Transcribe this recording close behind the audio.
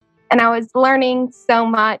And I was learning so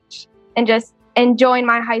much and just enjoying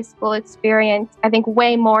my high school experience, I think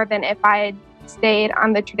way more than if I had stayed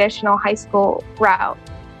on the traditional high school route.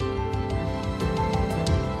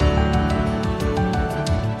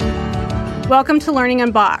 Welcome to Learning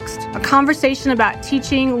Unboxed, a conversation about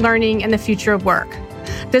teaching, learning, and the future of work.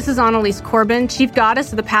 This is Annalise Corbin, Chief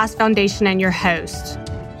Goddess of the Past Foundation and your host.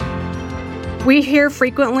 We hear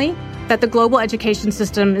frequently that the global education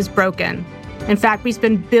system is broken. In fact, we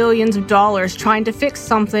spend billions of dollars trying to fix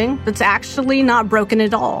something that's actually not broken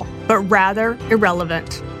at all, but rather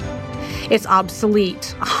irrelevant. It's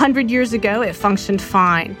obsolete. 100 years ago, it functioned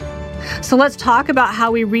fine. So let's talk about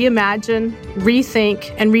how we reimagine,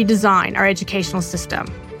 rethink, and redesign our educational system.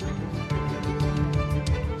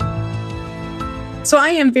 So I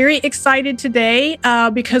am very excited today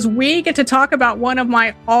because we get to talk about one of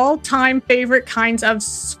my all-time favorite kinds of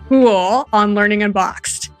school on Learning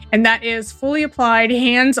Unboxed. And that is fully applied,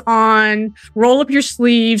 hands-on, roll up your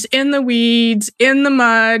sleeves, in the weeds, in the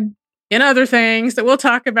mud, and other things that we'll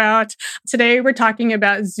talk about. Today, we're talking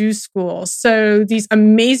about zoo schools. So these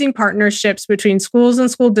amazing partnerships between schools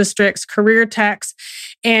and school districts, career techs,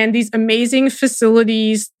 and these amazing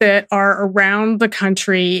facilities that are around the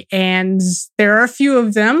country. And there are a few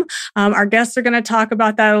of them. Our guests are going to talk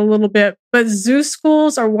about that a little bit. But zoo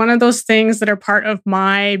schools are one of those things that are part of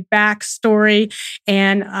my backstory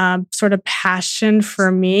and sort of passion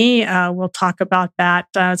for me. We'll talk about that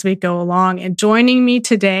as we go along. And joining me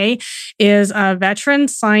today is a veteran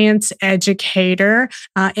science educator,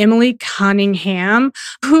 Emily Cunningham,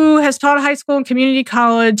 who has taught high school and community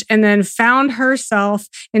college and then found herself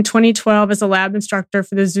in 2012 as a lab instructor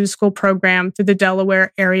for the zoo school program through the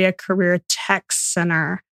Delaware Area Career Tech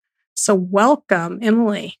Center. So welcome,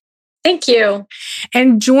 Emily. Thank you.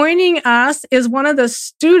 And joining us is one of the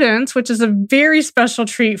students, which is a very special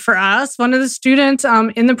treat for us. One of the students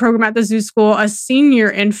in the program at the zoo school, a senior,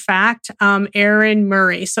 in fact, Erin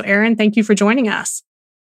Murray. So Erin, thank you for joining us.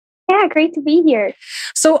 Yeah, great to be here.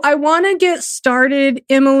 So I want to get started,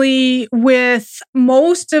 Emily, with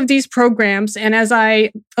most of these programs. And as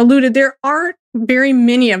I alluded, there aren't very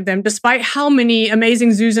many of them, despite how many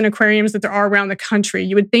amazing zoos and aquariums that there are around the country.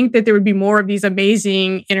 You would think that there would be more of these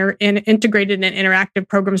amazing integrated and interactive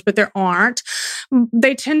programs, but there aren't.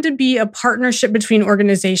 They tend to be a partnership between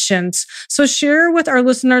organizations. So share with our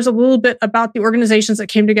listeners a little bit about the organizations that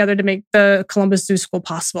came together to make the Columbus Zoo School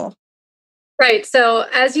possible. Right. So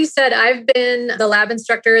as you said, I've been the lab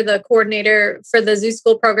instructor, the coordinator for the zoo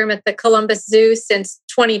school program at the Columbus Zoo since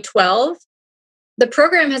 2012. The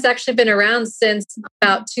program has actually been around since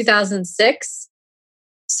about 2006.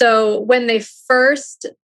 So when they first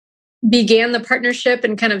began the partnership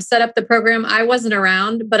and kind of set up the program, I wasn't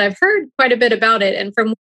around, but I've heard quite a bit about it. And from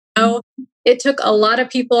what I know, it took a lot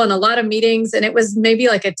of people and a lot of meetings, and it was maybe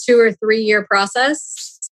like a 2 or 3 year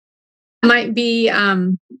process. Might be,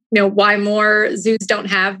 why more zoos don't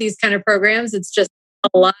have these kind of programs. It's just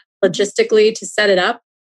a lot logistically to set it up,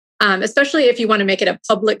 especially if you want to make it a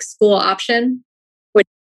public school option, which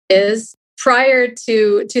is. Prior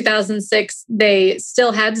to 2006, they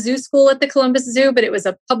still had zoo school at the Columbus Zoo, but it was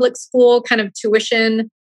a public school kind of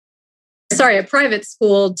a private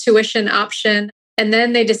school tuition option. And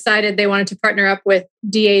then they decided they wanted to partner up with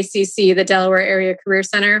DACC, the Delaware Area Career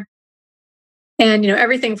Center. And,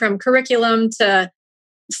 everything from curriculum to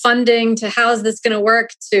funding to how is this going to work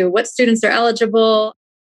to what students are eligible.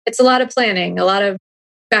 It's a lot of planning, a lot of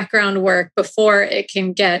background work before it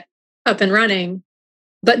can get up and running.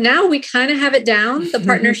 But now we kind of have it down. The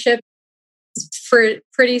partnership is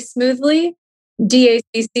pretty smoothly.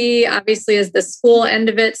 DACC obviously is the school end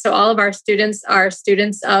of it. So all of our students are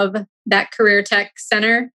students of that Career Tech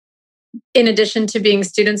Center, in addition to being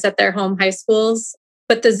students at their home high schools.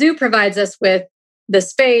 But the zoo provides us with the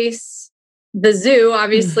space. The zoo,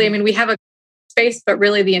 obviously, we have a space, but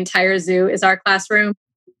really the entire zoo is our classroom.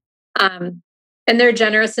 And they're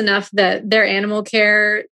generous enough that their animal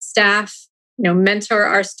care staff, mentor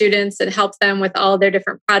our students and help them with all their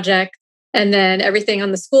different projects. And then everything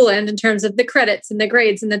on the school end in terms of the credits and the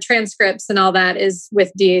grades and the transcripts and all that is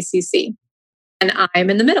with DACC. And I'm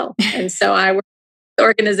in the middle. And so I work with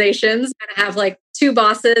organizations and have like 2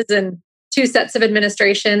 bosses and 2 sets of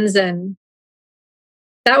administrations. And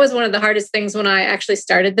that was one of the hardest things when I actually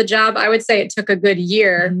started the job. I would say it took a good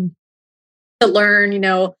year to learn,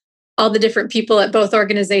 all the different people at both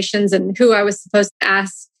organizations and who I was supposed to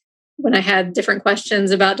ask when I had different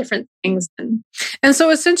questions about different things. And so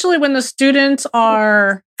essentially when the students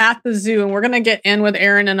are at the zoo, and we're going to get in with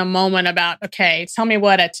Erin in a moment about, okay, tell me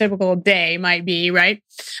what a typical day might be, right?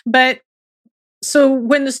 But So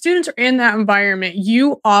when the students are in that environment,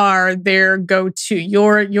 you are their go-to.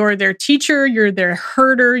 You're their teacher, you're their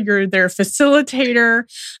herder, you're their facilitator,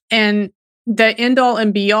 and the end all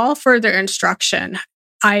and be all for their instruction.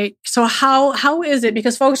 So how is it?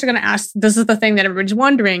 Because folks are going to ask, this is the thing that everybody's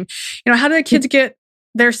wondering, how do the kids get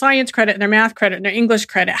their science credit and their math credit and their English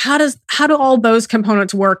credit? How do all those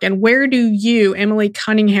components work? And where do you, Emily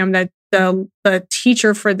Cunningham, the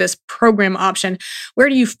teacher for this program option, where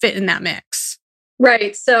do you fit in that mix?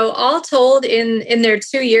 Right. So all told, in their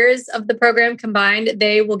 2 years of the program combined,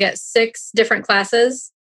 they will get 6 different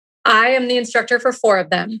classes. I am the instructor for 4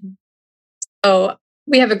 of them. Mm-hmm. So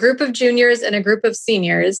we have a group of juniors and a group of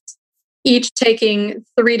seniors, each taking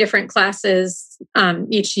 3 different classes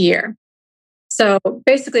each year. So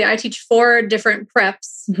basically, I teach 4 different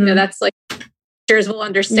preps. Mm-hmm. That's like teachers will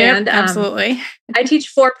understand. Yep, absolutely. I teach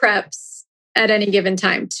 4 preps at any given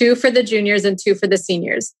time, 2 for the juniors and 2 for the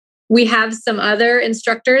seniors. We have some other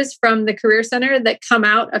instructors from the Career Center that come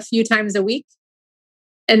out a few times a week,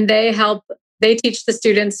 and they teach the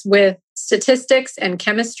students with statistics and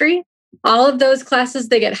chemistry. All of those classes,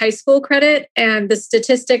 they get high school credit, and the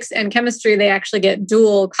statistics and chemistry, they actually get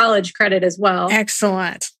dual college credit as well.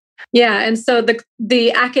 Excellent. Yeah. And so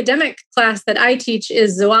the academic class that I teach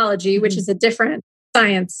is zoology, which is a different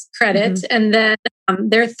science credit. Mm-hmm. And then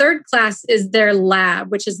their third class is their lab,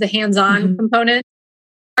 which is the hands-on component.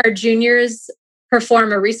 Our juniors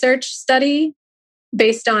perform a research study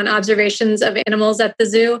based on observations of animals at the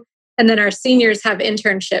zoo. And then our seniors have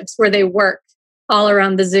internships where they work all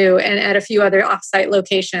around the zoo and at a few other offsite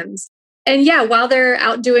locations. And yeah, while they're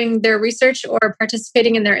out doing their research or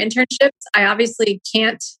participating in their internships, I obviously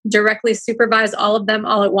can't directly supervise all of them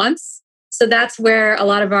all at once. So that's where a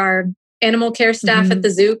lot of our animal care staff at the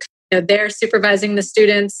zoo, they're supervising the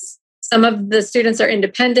students. Some of the students are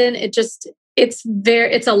independent.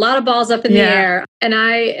 It's a lot of balls up in the air. And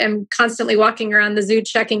I am constantly walking around the zoo,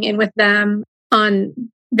 checking in with them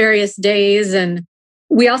on various days. And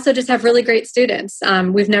we also just have really great students.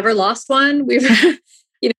 We've never lost one. We've,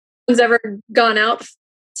 no one's ever gone out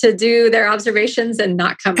to do their observations and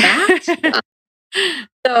not come back.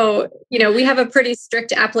 So, we have a pretty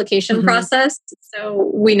strict application process.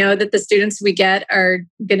 So we know that the students we get are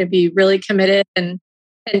going to be really committed and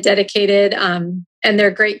dedicated. And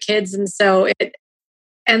they're great kids. And so it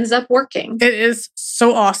ends up working. It is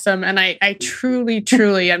so awesome. And I truly,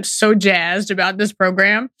 truly am so jazzed about this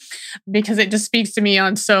program because it just speaks to me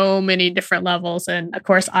on so many different levels. And of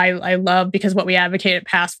course, I love, because what we advocate at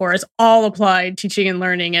PASS for is all applied teaching and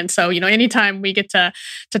learning. And so, anytime we get to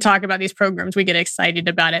talk about these programs, we get excited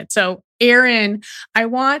about it. So Erin, I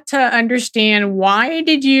want to understand, why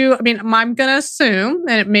did you, I'm going to assume,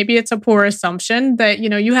 and maybe it's a poor assumption, that,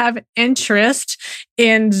 you have interest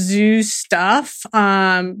in zoo stuff,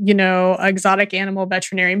 exotic animal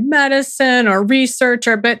veterinary medicine or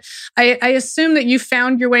researcher, but I assume that you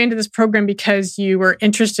found your way into this program because you were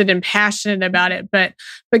interested and passionate about it. But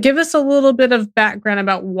give us a little bit of background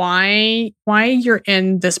about why you're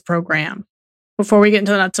in this program before we get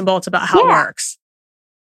into the nuts and bolts about how it works.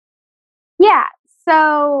 Yeah.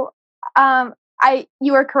 So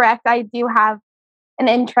you were correct. I do have an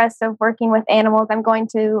interest of working with animals. I'm going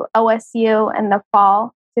to OSU in the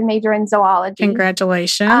fall to major in zoology.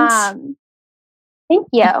 Congratulations. Thank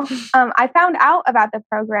you. I found out about the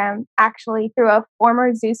program actually through a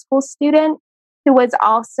former zoo school student who was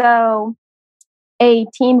also a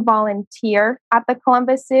teen volunteer at the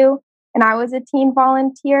Columbus Zoo. And I was a teen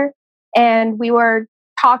volunteer. And we were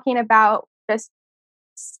talking about just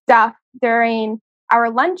stuff during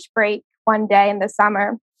our lunch break one day in the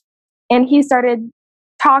summer. And he started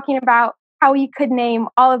talking about how he could name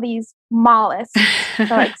all of these mollusks, so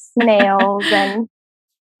like snails and,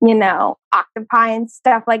 octopi and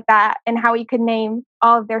stuff like that, and how he could name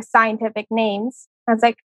all of their scientific names. I was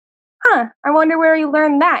like, I wonder where he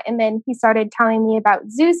learned that. And then he started telling me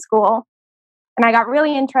about zoo school, and I got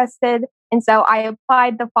really interested. And so I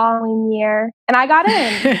applied the following year and I got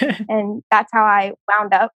in, and that's how I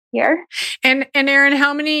wound up here. And Erin,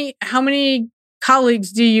 how many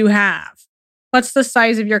colleagues do you have? What's the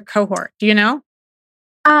size of your cohort? Do you know?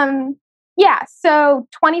 Yeah. So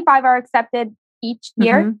 25 are accepted each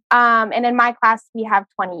year. And in my class, we have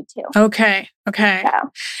 22. Okay.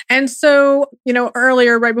 So. And so,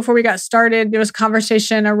 earlier, right before we got started, there was a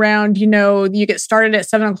conversation around, you get started at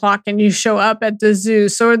 7:00 and you show up at the zoo.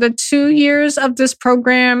 So are the 2 years of this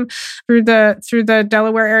program through the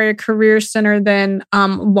Delaware Area Career Center then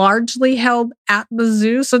largely held at the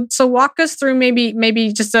zoo? So walk us through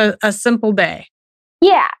maybe just a simple day.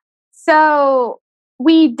 Yeah. So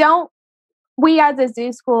we as a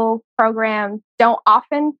zoo school program don't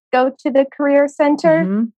often go to the Career Center.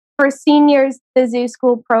 Mm-hmm. For seniors, the zoo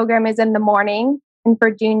school program is in the morning, and for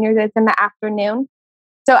juniors, it's in the afternoon.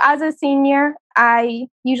 So as a senior, I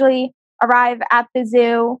usually arrive at the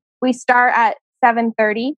zoo. We start at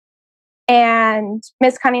 7:30, and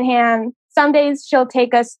Miss Cunningham, some days she'll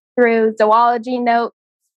take us through zoology notes.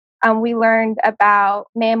 We learned about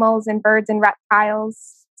mammals and birds and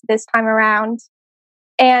reptiles this time around.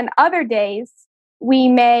 And other days, we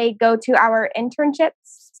may go to our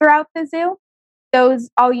internships throughout the zoo.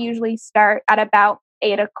 Those all usually start at about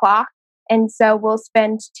 8 o'clock. And so we'll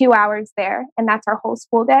spend 2 hours there, and that's our whole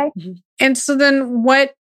school day. Mm-hmm. And so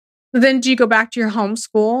then do you go back to your home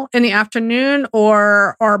school in the afternoon,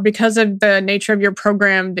 or because of the nature of your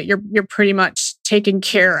program that you're pretty much taken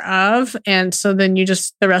care of, and so then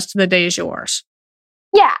the rest of the day is yours?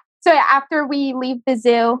 Yeah. So after we leave the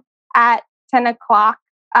zoo at 10 o'clock,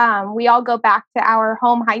 we all go back to our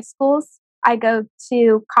home high schools. I go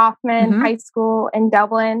to Kaufman High School in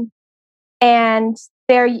Dublin, and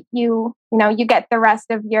there you get the rest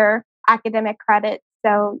of your academic credits.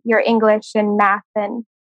 So your English and math and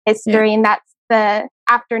history, and that's the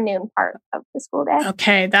afternoon part of the school day.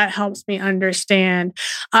 Okay, that helps me understand.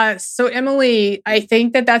 So Emily, I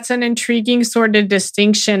think that's an intriguing sort of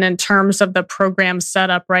distinction in terms of the program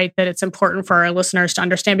setup, right? That it's important for our listeners to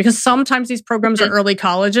understand, because sometimes these programs are early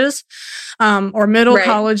colleges or middle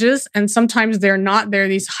colleges, and sometimes they're not. They're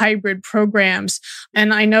these hybrid programs.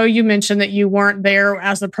 And I know you mentioned that you weren't there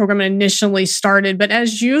as the program initially started, but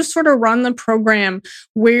as you sort of run the program,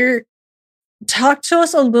 talk to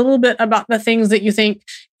us a little bit about the things that you think,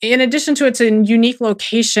 in addition to it's a unique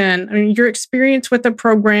location, I mean, your experience with the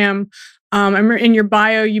program. I remember in your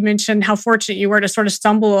bio, you mentioned how fortunate you were to sort of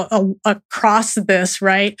stumble across this,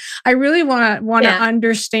 right? I really want to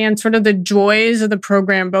understand sort of the joys of the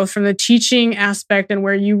program, both from the teaching aspect and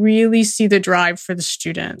where you really see the drive for the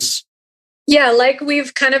students. Yeah, like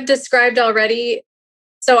we've kind of described already.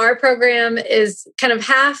 So our program is kind of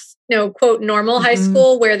half, quote, normal high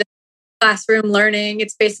school, where the classroom learning.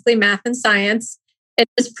 It's basically math and science.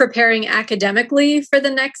 It's just preparing academically for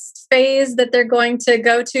the next phase that they're going to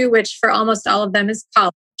go to, which for almost all of them is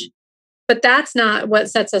college. But that's not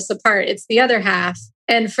what sets us apart. It's the other half.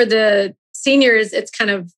 And for the seniors, it's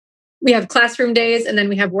kind of, we have classroom days and then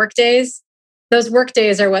we have work days. Those work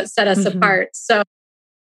days are what set us apart. So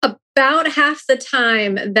about half the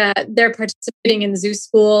time that they're participating in zoo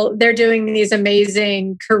school, they're doing these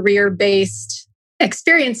amazing career-based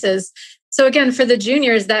experiences. So again, for the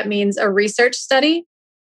juniors, that means a research study.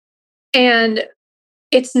 And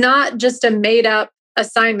it's not just a made up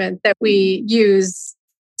assignment that we use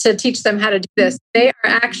to teach them how to do this. They are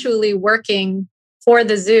actually working for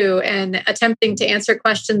the zoo and attempting to answer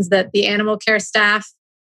questions that the animal care staff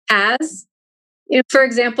has. For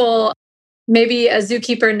example, maybe a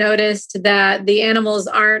zookeeper noticed that the animals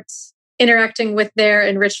aren't interacting with their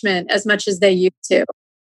enrichment as much as they used to.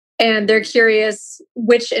 And they're curious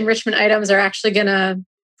which enrichment items are actually going to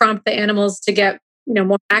prompt the animals to get,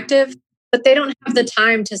 more active. But they don't have the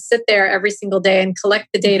time to sit there every single day and collect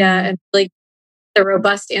the data and really get the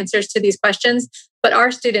robust answers to these questions. But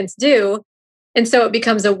our students do. And so it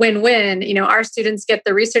becomes a win-win. Our students get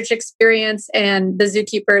the research experience and the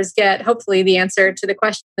zookeepers get, hopefully, the answer to the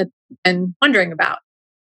question that they've been wondering about.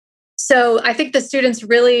 So I think the students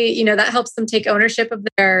really, that helps them take ownership of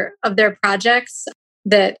their projects,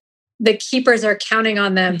 that the keepers are counting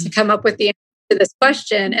on them to come up with the answer to this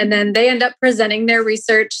question. And then they end up presenting their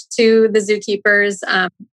research to the zookeepers. And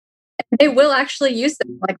they will actually use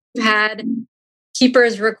them. Like, we've had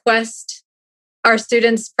keepers request our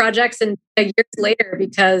students' projects and years later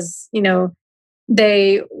because,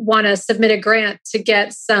 they want to submit a grant to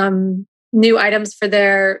get some new items for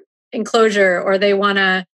their enclosure, or they want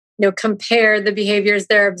to, compare the behaviors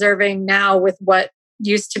they're observing now with what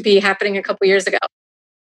used to be happening a couple years ago.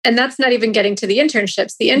 And that's not even getting to the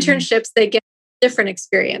internships. The internships, they get a different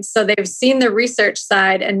experience. So they've seen the research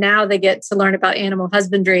side, and now they get to learn about animal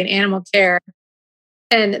husbandry and animal care.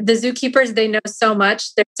 And the zookeepers, they know so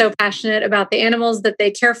much. They're so passionate about the animals that they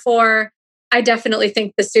care for. I definitely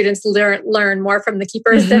think the students learn more from the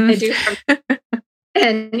keepers than they do from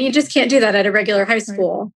and you just can't do that at a regular high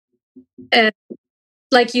school. And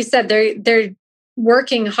like you said, they're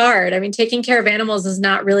working hard. I mean, taking care of animals is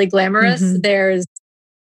not really glamorous. There's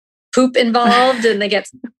poop involved, and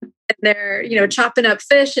they're chopping up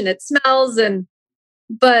fish, and it smells.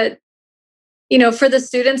 But for the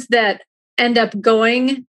students that end up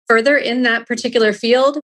going further in that particular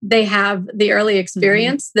field, they have the early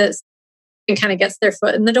experience that kind of gets their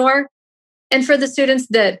foot in the door. And for the students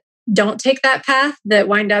that don't take that path, that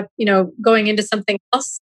wind up, going into something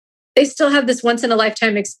else, they still have this once in a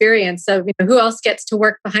lifetime experience of, who else gets to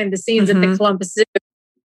work behind the scenes at the Columbus Zoo,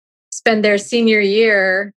 spend their senior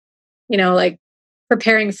year, like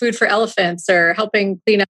preparing food for elephants or helping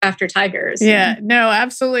clean up after tigers. Yeah, no,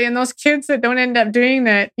 absolutely. And those kids that don't end up doing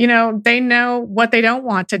that, they know what they don't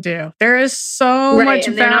want to do. There is so much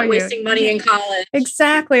and value. They're not wasting money in college.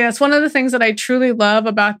 Exactly. That's one of the things that I truly love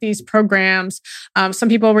about these programs. Some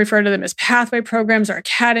people refer to them as pathway programs or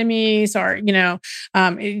academies, or,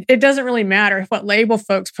 it doesn't really matter what label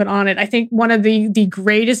folks put on it. I think one of the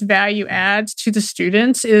greatest value adds to the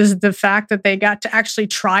students is the fact that they got to actually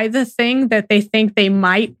try the thing that they think they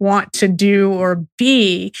might want to do or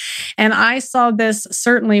be. And I saw this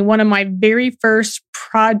certainly one of my very first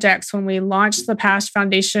projects when we launched the PAST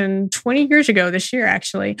Foundation 20 years ago, this year,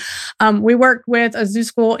 actually. We worked with a zoo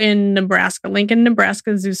school in Nebraska, Lincoln,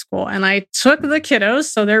 Nebraska Zoo School. And I took the kiddos.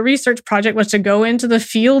 So their research project was to go into the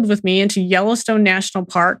field with me into Yellowstone National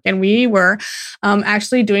Park. And we were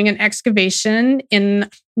actually doing an excavation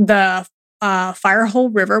in the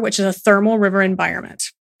Firehole River, which is a thermal river environment.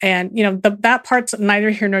 And, that part's neither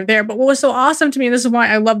here nor there. But what was so awesome to me, and this is why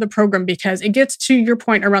I love the program, because it gets to your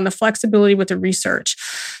point around the flexibility with the research.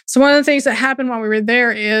 So one of the things that happened while we were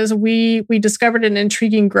there is we discovered an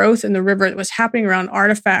intriguing growth in the river that was happening around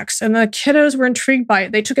artifacts. And the kiddos were intrigued by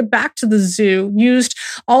it. They took it back to the zoo, used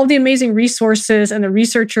all the amazing resources and the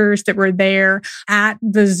researchers that were there at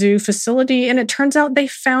the zoo facility. And it turns out they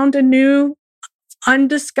found a new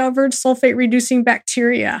undiscovered sulfate-reducing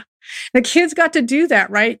bacteria. The kids got to do that,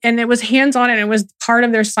 right? And it was hands-on, and it was part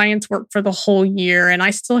of their science work for the whole year. And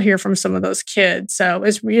I still hear from some of those kids. So it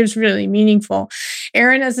was really meaningful.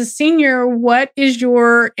 Erin, as a senior, what is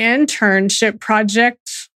your internship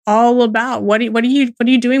project all about? What are you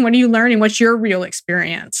doing? What are you learning? What's your real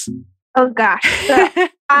experience? Oh gosh. So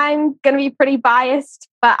I'm going to be pretty biased,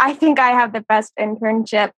 but I think I have the best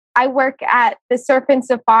internship. I work at the Surf and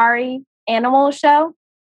Safari Animal Show.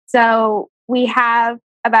 So we have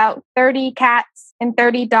about 30 cats and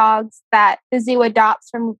 30 dogs that the zoo adopts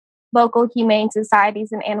from local humane societies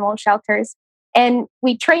and animal shelters. And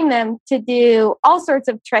we train them to do all sorts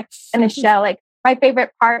of tricks in the show. Like, my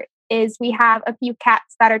favorite part is we have a few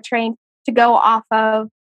cats that are trained to go off of,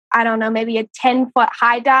 I don't know, maybe a 10-foot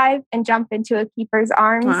high dive and jump into a keeper's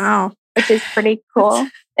arms. Wow. Which is pretty cool.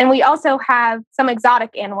 And we also have some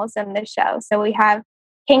exotic animals in the show. So we have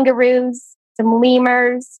kangaroos, some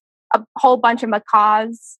lemurs, a whole bunch of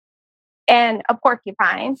macaws, and a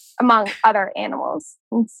porcupine, among other animals.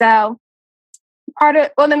 And so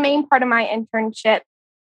the main part of my internship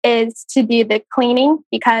is to do the cleaning,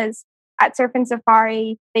 because at Surf and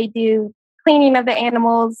Safari, they do cleaning of the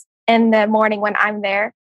animals in the morning when I'm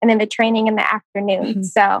there, and then the training in the afternoon. Mm-hmm.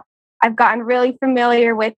 So I've gotten really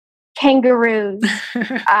familiar with kangaroos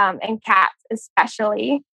and cats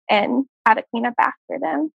especially, and how to clean up after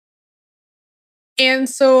them. And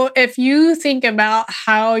so if you think about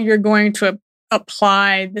how you're going to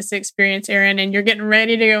apply this experience, Erin, and you're getting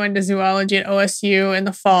ready to go into zoology at OSU in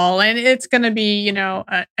the fall, and it's going to be,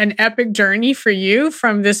 an epic journey for you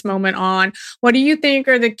from this moment on. What do you think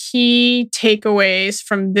are the key takeaways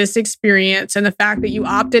from this experience and the fact that you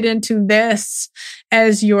opted into this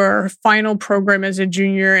as your final program as a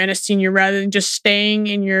junior and a senior, rather than just staying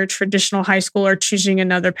in your traditional high school or choosing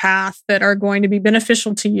another path, that are going to be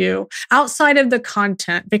beneficial to you outside of the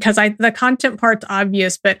content? Because the content part's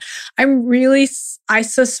obvious, but I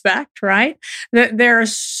suspect, right, that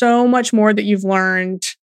there's so much more that you've learned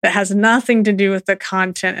that has nothing to do with the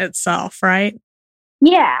content itself, right?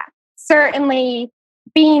 Yeah, certainly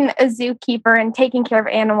being a zookeeper and taking care of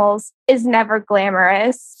animals is never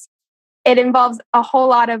glamorous. It involves a whole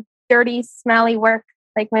lot of dirty, smelly work,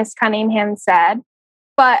 like Miss Cunningham said.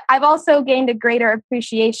 But I've also gained a greater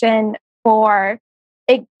appreciation for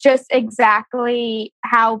just exactly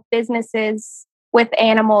how businesses with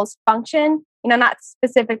animals function, not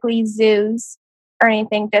specifically zoos or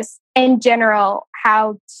anything, just in general,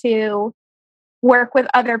 how to work with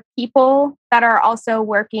other people that are also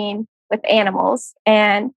working with animals,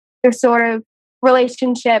 and their sort of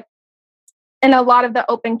relationship and a lot of the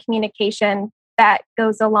open communication that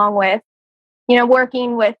goes along with,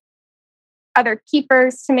 working with other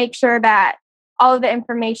keepers to make sure that all of the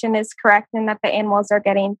information is correct and that the animals are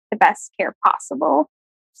getting the best care possible.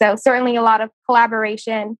 So certainly a lot of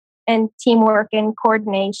collaboration and teamwork and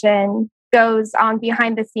coordination goes on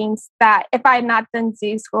behind the scenes that if I had not done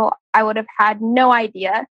zoo school, I would have had no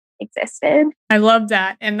idea existed. I love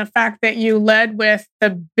that. And the fact that you led with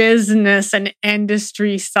the business and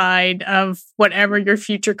industry side of whatever your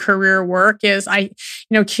future career work is.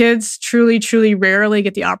 Kids truly, truly rarely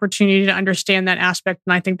get the opportunity to understand that aspect.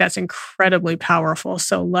 And I think that's incredibly powerful.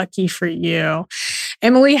 So lucky for you.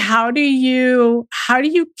 Emily, how do you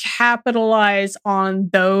capitalize on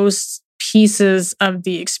those pieces of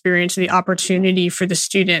the experience, the opportunity for the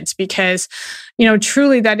students? Because,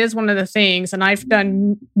 truly that is one of the things. And I've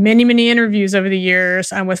done many, many interviews over the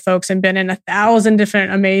years with folks and been in 1,000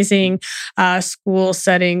 different amazing school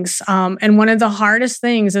settings. And one of the hardest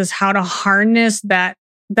things is how to harness that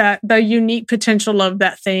the unique potential of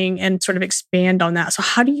that thing and sort of expand on that. So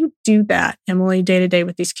how do you do that, Emily, day to day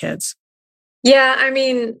with these kids? Yeah, I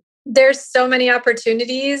mean, there's so many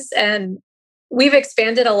opportunities and we've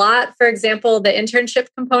expanded a lot. For example, the internship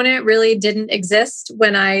component really didn't exist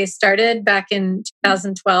when I started back in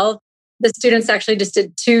 2012. The students actually just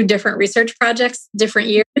did 2 different research projects, different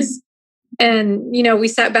years. And, we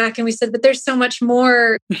sat back and we said, but there's so much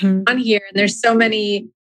more on here. And there's so many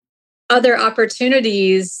other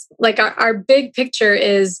opportunities. Like our big picture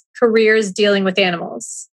is careers dealing with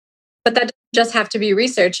animals. But that doesn't just have to be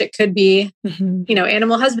research. It could be,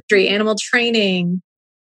 animal husbandry, animal training.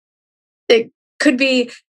 It could be,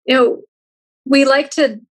 we like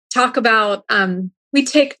to talk about, we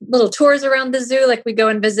take little tours around the zoo, like we go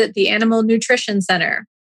and visit the Animal Nutrition Center.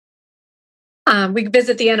 We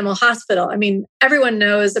visit the animal hospital. I mean, everyone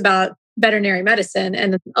knows about veterinary medicine,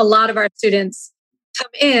 and a lot of our students come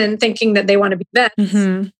in thinking that they want to be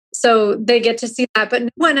vets. So they get to see that, but no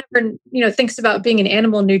one ever, thinks about being an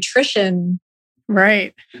animal nutrition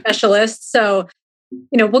specialist. So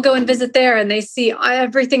we'll go and visit there and they see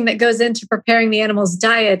everything that goes into preparing the animals'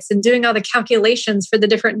 diets and doing all the calculations for the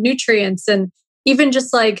different nutrients. And even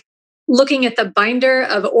just like looking at the binder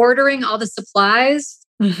of ordering all the supplies,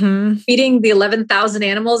 feeding the 11,000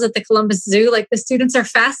 animals at the Columbus Zoo, like the students are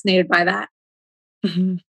fascinated by that.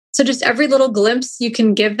 So just every little glimpse you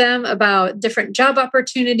can give them about different job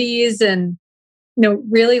opportunities and,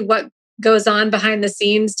 really what goes on behind the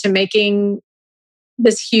scenes to making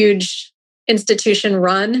this huge institution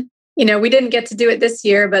run. We didn't get to do it this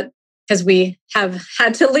year, but because we have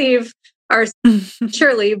had to leave our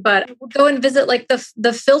surely, but we'll go and visit like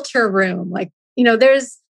the filter room. Like,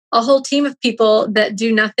 there's a whole team of people that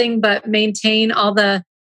do nothing but maintain all the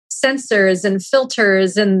sensors and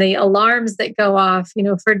filters and the alarms that go off,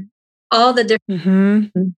 for all the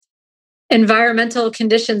different environmental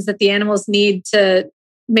conditions that the animals need to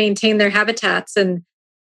maintain their habitats. And,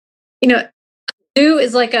 zoo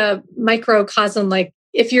is like a microcosm. Like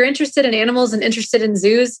if you're interested in animals and interested in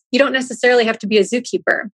zoos, you don't necessarily have to be a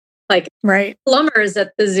zookeeper. Like plumbers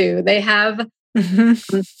at the zoo, they have,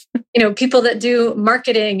 people that do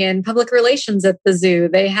marketing and public relations at the zoo.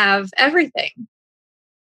 They have everything.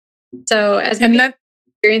 So as many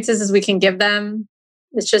experiences as we can give them,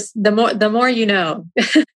 it's just the more you know.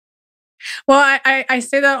 Well, I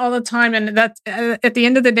say that all the time. And that's at the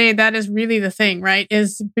end of the day, that is really the thing, right?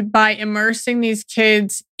 Is by immersing these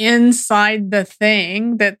kids inside the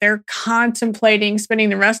thing that they're contemplating spending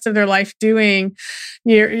the rest of their life doing,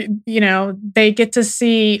 they get to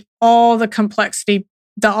see all the complexity,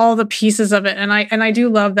 all the pieces of it. And I do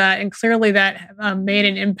love that. And clearly that made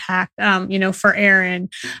an impact, for Erin,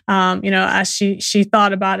 as she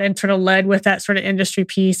thought about it and sort of led with that sort of industry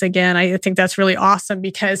piece. Again, I think that's really awesome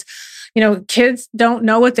because kids don't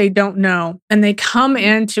know what they don't know. And they come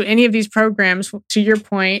into any of these programs, to your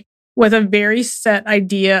point, with a very set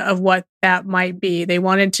idea of what that might be. They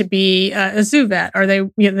wanted to be a zoo vet, or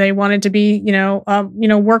they wanted to be,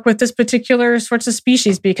 work with this particular sorts of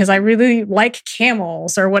species because I really like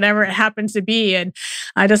camels or whatever it happens to be. And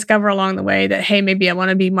I discover along the way that, hey, maybe I want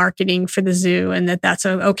to be marketing for the zoo, and that's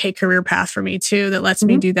an okay career path for me too, that lets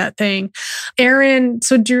me do that thing. Erin,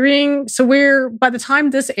 by the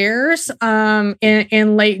time this airs,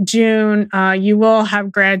 in late June, you will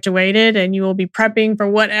have graduated and you will be prepping for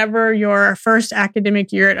whatever your first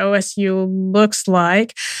academic year at OSU looks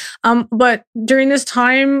like. But during this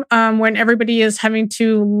time, when everybody is having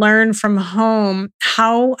to learn from home,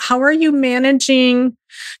 how are you managing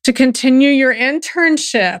to continue your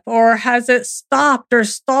internship? Or has it stopped or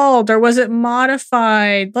stalled, or was it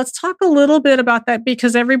modified? Let's talk a little bit about that,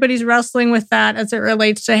 because everybody's wrestling with that as it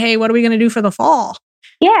relates to, hey, what are we going to do for the fall?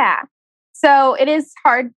 Yeah. So it is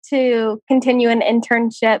hard to continue an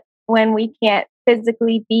internship when we can't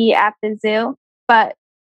physically be at the zoo. But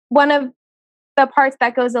one of the parts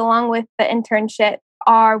that goes along with the internship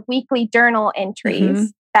are weekly journal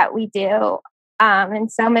entries that we do.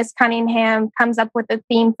 And so Miss Cunningham comes up with a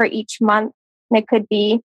theme for each month. And it could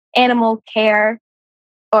be animal care,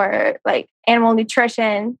 or like animal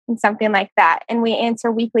nutrition and something like that. And we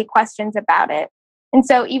answer weekly questions about it. And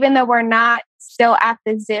so even though we're not still at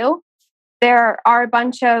the zoo, there are a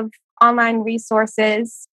bunch of online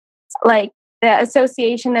resources like the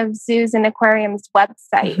Association of Zoos and Aquariums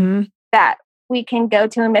website that we can go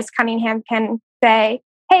to, and Miss Cunningham can say,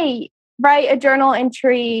 hey, write a journal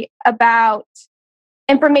entry about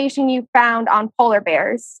information you found on polar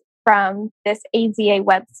bears from this AZA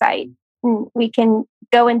website. And we can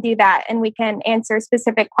go and do that, and we can answer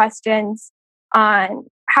specific questions on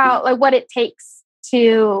how, like, what it takes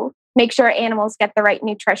to make sure animals get the right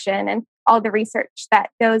nutrition and all the research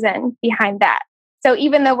that goes in behind that. So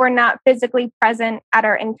even though we're not physically present at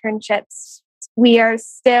our internships, we are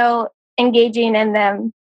still engaging in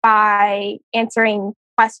them by answering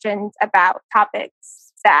questions about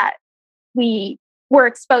topics that we were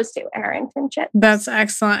exposed to in our internship. That's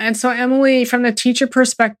excellent. And so, Emily, from the teacher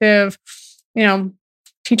perspective,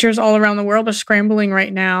 teachers all around the world are scrambling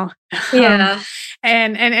right now. Yeah.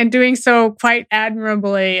 And doing so quite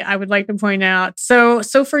admirably, I would like to point out. So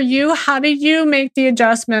for you, how did you make the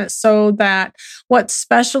adjustment so that what's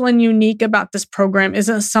special and unique about this program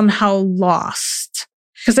isn't somehow lost?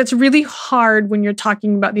 Because it's really hard when you're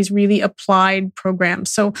talking about these really applied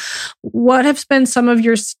programs. So what have been some of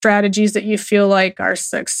your strategies that you feel like are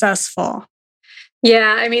successful?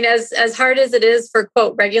 Yeah, I mean, as hard as it is for,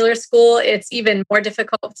 quote, regular school, it's even more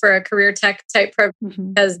difficult for a career tech type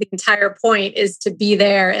program because the entire point is to be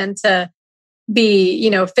there and to be,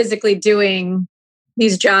 physically doing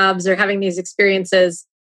these jobs or having these experiences.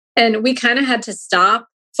 And we kind of had to stop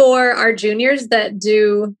for our juniors that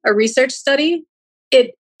do a research study.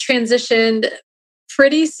 It transitioned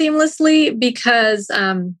pretty seamlessly because,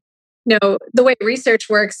 the way research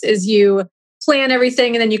works is you plan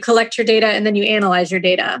everything and then you collect your data and then you analyze your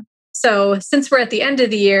data. So since we're at the end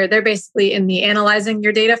of the year, they're basically in the analyzing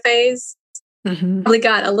your data phase. Probably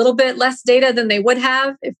got a little bit less data than they would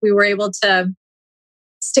have if we were able to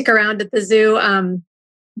stick around at the zoo.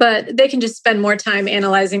 But they can just spend more time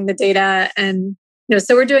analyzing the data. And,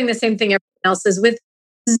 so we're doing the same thing everyone else is with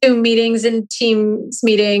Zoom meetings and Teams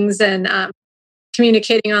meetings and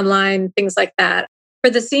communicating online, things like that.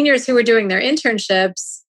 For the seniors who were doing their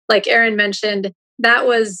internships, like Erin mentioned, that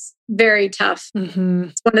was very tough. It's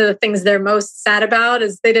one of the things they're most sad about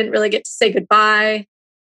is they didn't really get to say goodbye,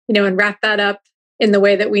 and wrap that up in the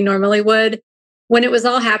way that we normally would. When it was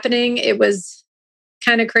all happening, it was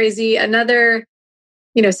kind of crazy. Another,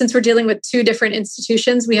 since we're dealing with two different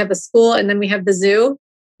institutions, we have the school and then we have the zoo.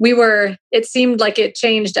 It seemed like it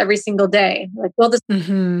changed every single day. Like, well, but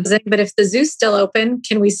if the zoo's still open,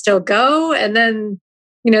 can we still go? And then,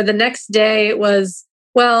 the next day it was,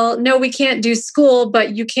 well, no, we can't do school,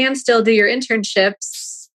 but you can still do your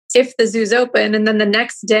internships if the zoo's open. And then the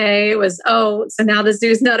next day it was, so now the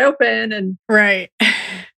zoo's not open. And right.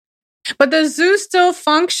 But the zoo's still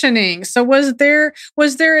functioning. So was there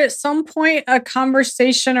at some point a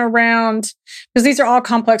conversation around, because these are all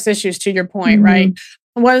complex issues to your point, right?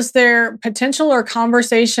 Was there potential or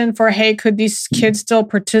conversation for, hey, could these kids still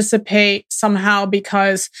participate somehow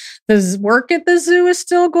because the work at the zoo is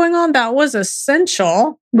still going on? That was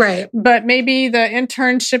essential. Right. But maybe the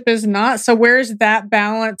internship is not. So where's that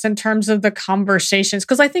balance in terms of the conversations?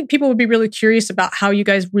 Because I think people would be really curious about how you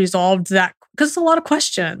guys resolved that, because it's a lot of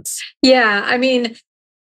questions. Yeah. I mean,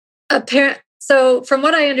 so from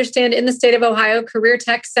what I understand, in the state of Ohio, career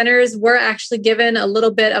tech centers were actually given a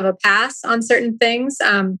little bit of a pass on certain things.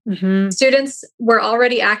 Students were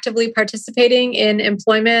already actively participating in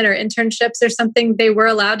employment or internships or something. They were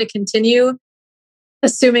allowed to continue,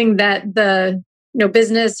 assuming that the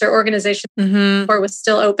business or organization or was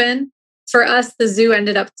still open. For us, the zoo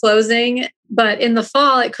ended up closing, but in the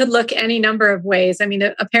fall, it could look any number of ways. I mean,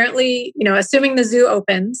 apparently, assuming the zoo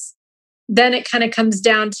opens, then it kind of comes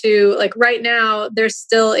down to, like, right now, they're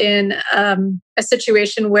still in a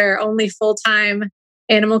situation where only full-time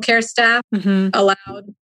animal care staff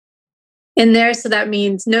allowed in there. So that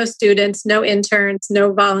means no students, no interns,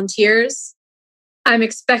 no volunteers. I'm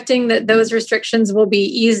expecting that those restrictions will be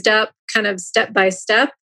eased up kind of step by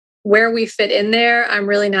step. Where we fit in there, I'm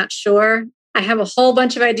really not sure. I have a whole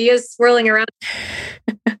bunch of ideas swirling around.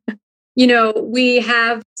 We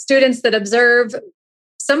have students that observe,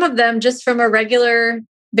 some of them just from a regular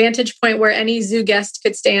vantage point where any zoo guest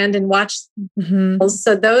could stand and watch.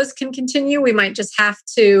 So those can continue. We might just have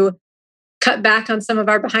to cut back on some of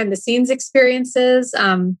our behind the scenes experiences.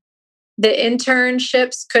 The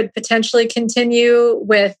internships could potentially continue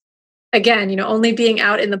with, again, only being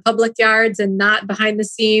out in the public yards and not behind the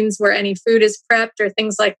scenes where any food is prepped or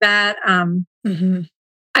things like that.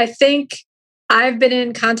 I think I've been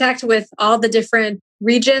in contact with all the different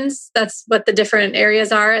regions. That's what the different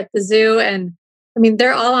areas are at the zoo. And I mean,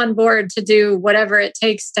 they're all on board to do whatever it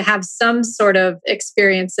takes to have some sort of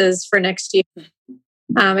experiences for next year.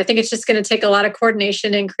 I think it's just going to take a lot of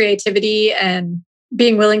coordination and creativity and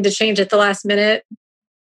being willing to change at the last minute.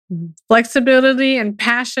 Flexibility and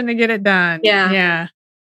passion to get it done. Yeah. Yeah.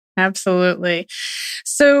 Absolutely.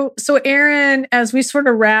 So Erin, as we sort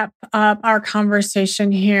of wrap up our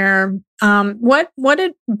conversation here, what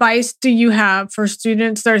advice do you have for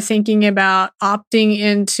students that are thinking about opting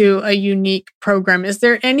into a unique program? Is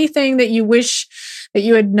there anything that you wish that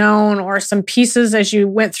you had known, or some pieces as you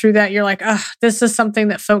went through that you're like, oh, this is something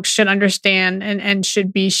that folks should understand and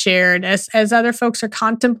should be shared as other folks are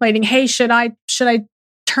contemplating, hey, should I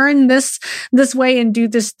turn this way and do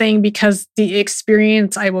this thing because the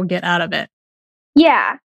experience I will get out of it?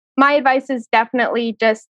 Yeah. My advice is definitely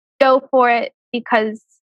just go for it, because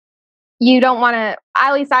you don't want to,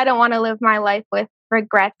 at least I don't want to live my life with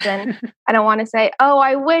regrets. And I don't want to say, oh,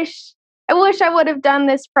 I wish I would have done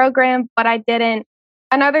this program, but I didn't.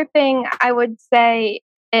 Another thing I would say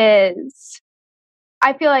is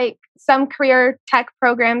I feel like some career tech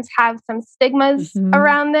programs have some stigmas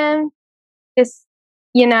around them. Just,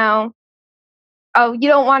 oh, you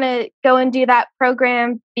don't want to go and do that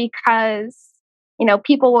program because,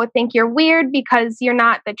 people will think you're weird because you're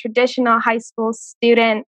not the traditional high school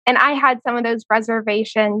student. And I had some of those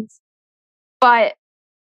reservations. But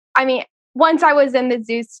I mean, once I was in the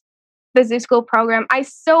zoo school program, I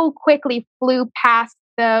so quickly flew past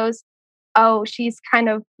those, oh, she's kind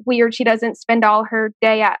of weird, she doesn't spend all her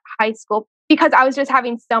day at high school, because I was just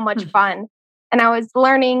having so much fun and I was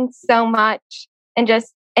learning so much and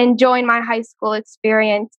just enjoying my high school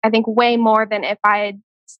experience, I think way more than if I had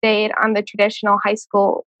stayed on the traditional high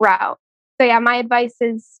school route. So yeah, my advice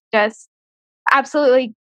is just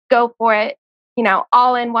absolutely go for it,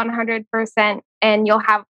 all in 100%, and you'll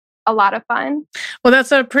have a lot of fun. Well,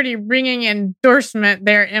 that's a pretty ringing endorsement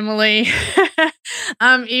there, Emily.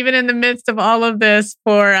 Even in the midst of all of this,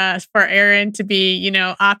 for Erin to be,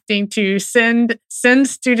 opting to send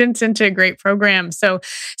students into a great program. So,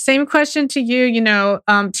 same question to you.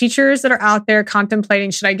 Teachers that are out there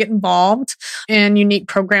contemplating, should I get involved in unique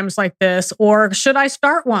programs like this, or should I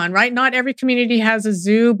start one? Right? Not every community has a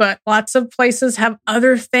zoo, but lots of places have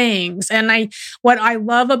other things. And what I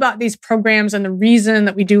love about these programs, and the reason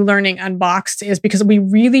that we do Learning Unboxed, is because we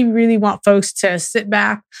really, really want folks to sit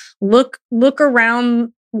back, look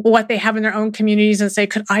around what they have in their own communities and say,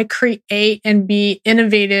 could I create and be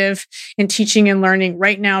innovative in teaching and learning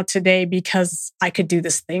right now today, because I could do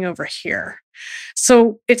this thing over here.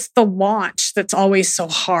 So it's the launch that's always so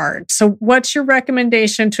hard. So what's your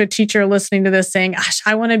recommendation to a teacher listening to this saying, gosh,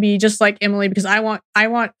 I want to be just like Emily, because I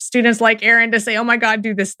want students like Erin to say, oh my God,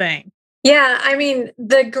 do this thing. Yeah, I mean,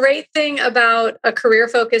 the great thing about a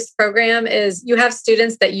career-focused program is you have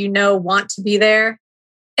students that want to be there,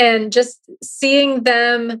 and just seeing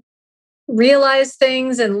them realize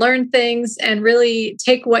things and learn things and really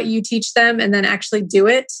take what you teach them and then actually do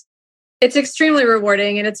it. It's extremely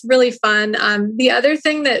rewarding and it's really fun. The other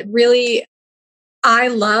thing that really I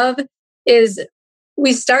love is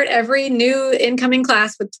we start every new incoming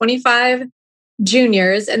class with 25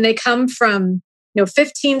 juniors, and they come from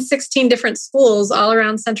 15, 16 different schools all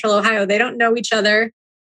around Central Ohio. They don't know each other.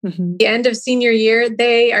 At the end of senior year,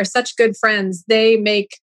 they are such good friends. They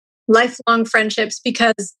make lifelong friendships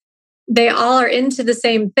because they all are into the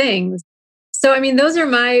same things. So, I mean, those are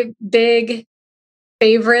my big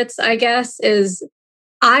favorites, I guess, is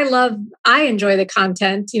I enjoy the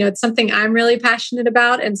content. It's something I'm really passionate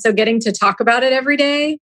about. And so getting to talk about it every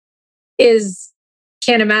day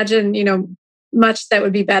can't imagine, much that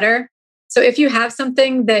would be better. So if you have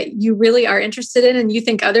something that you really are interested in and you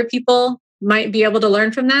think other people might be able to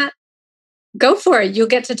learn from that, go for it. You'll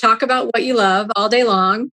get to talk about what you love all day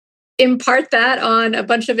long. Impart that on a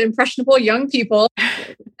bunch of impressionable young people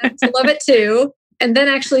to love it too. And then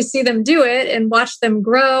actually see them do it and watch them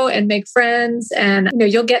grow and make friends. And,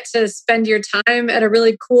 you'll get to spend your time at a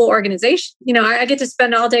really cool organization. I get to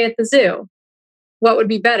spend all day at the zoo. What would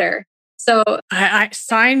be better? So I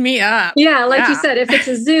sign me up. Yeah, like you said, if it's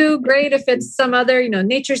a zoo, great. If it's some other,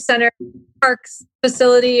 nature center, parks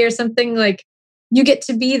facility or something, like you get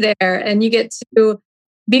to be there and you get to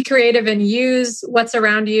be creative and use what's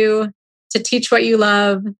around you to teach what you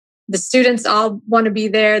love. The students all want to be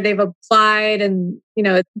there. They've applied and,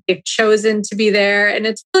 they've chosen to be there. And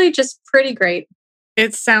it's really just pretty great.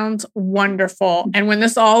 It sounds wonderful. And when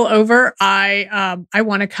this all over, I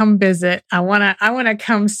want to come visit. I want to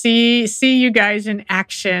come see you guys in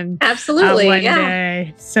action. Absolutely, one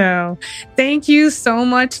day. So, thank you so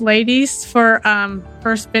much, ladies, for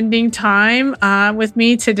spending time with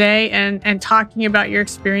me today and talking about your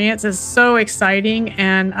experience. It's so exciting,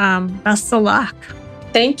 and best of luck.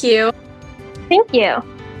 Thank you. Thank you.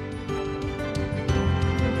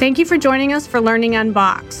 Thank you for joining us for Learning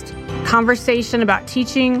Unboxed. Conversation about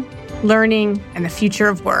teaching, learning, and the future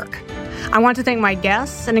of work. I want to thank my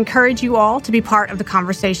guests and encourage you all to be part of the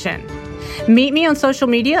conversation. Meet me on social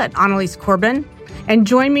media at Annalise Corbin, and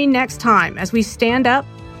join me next time as we stand up,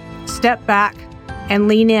 step back, and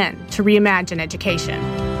lean in to reimagine education.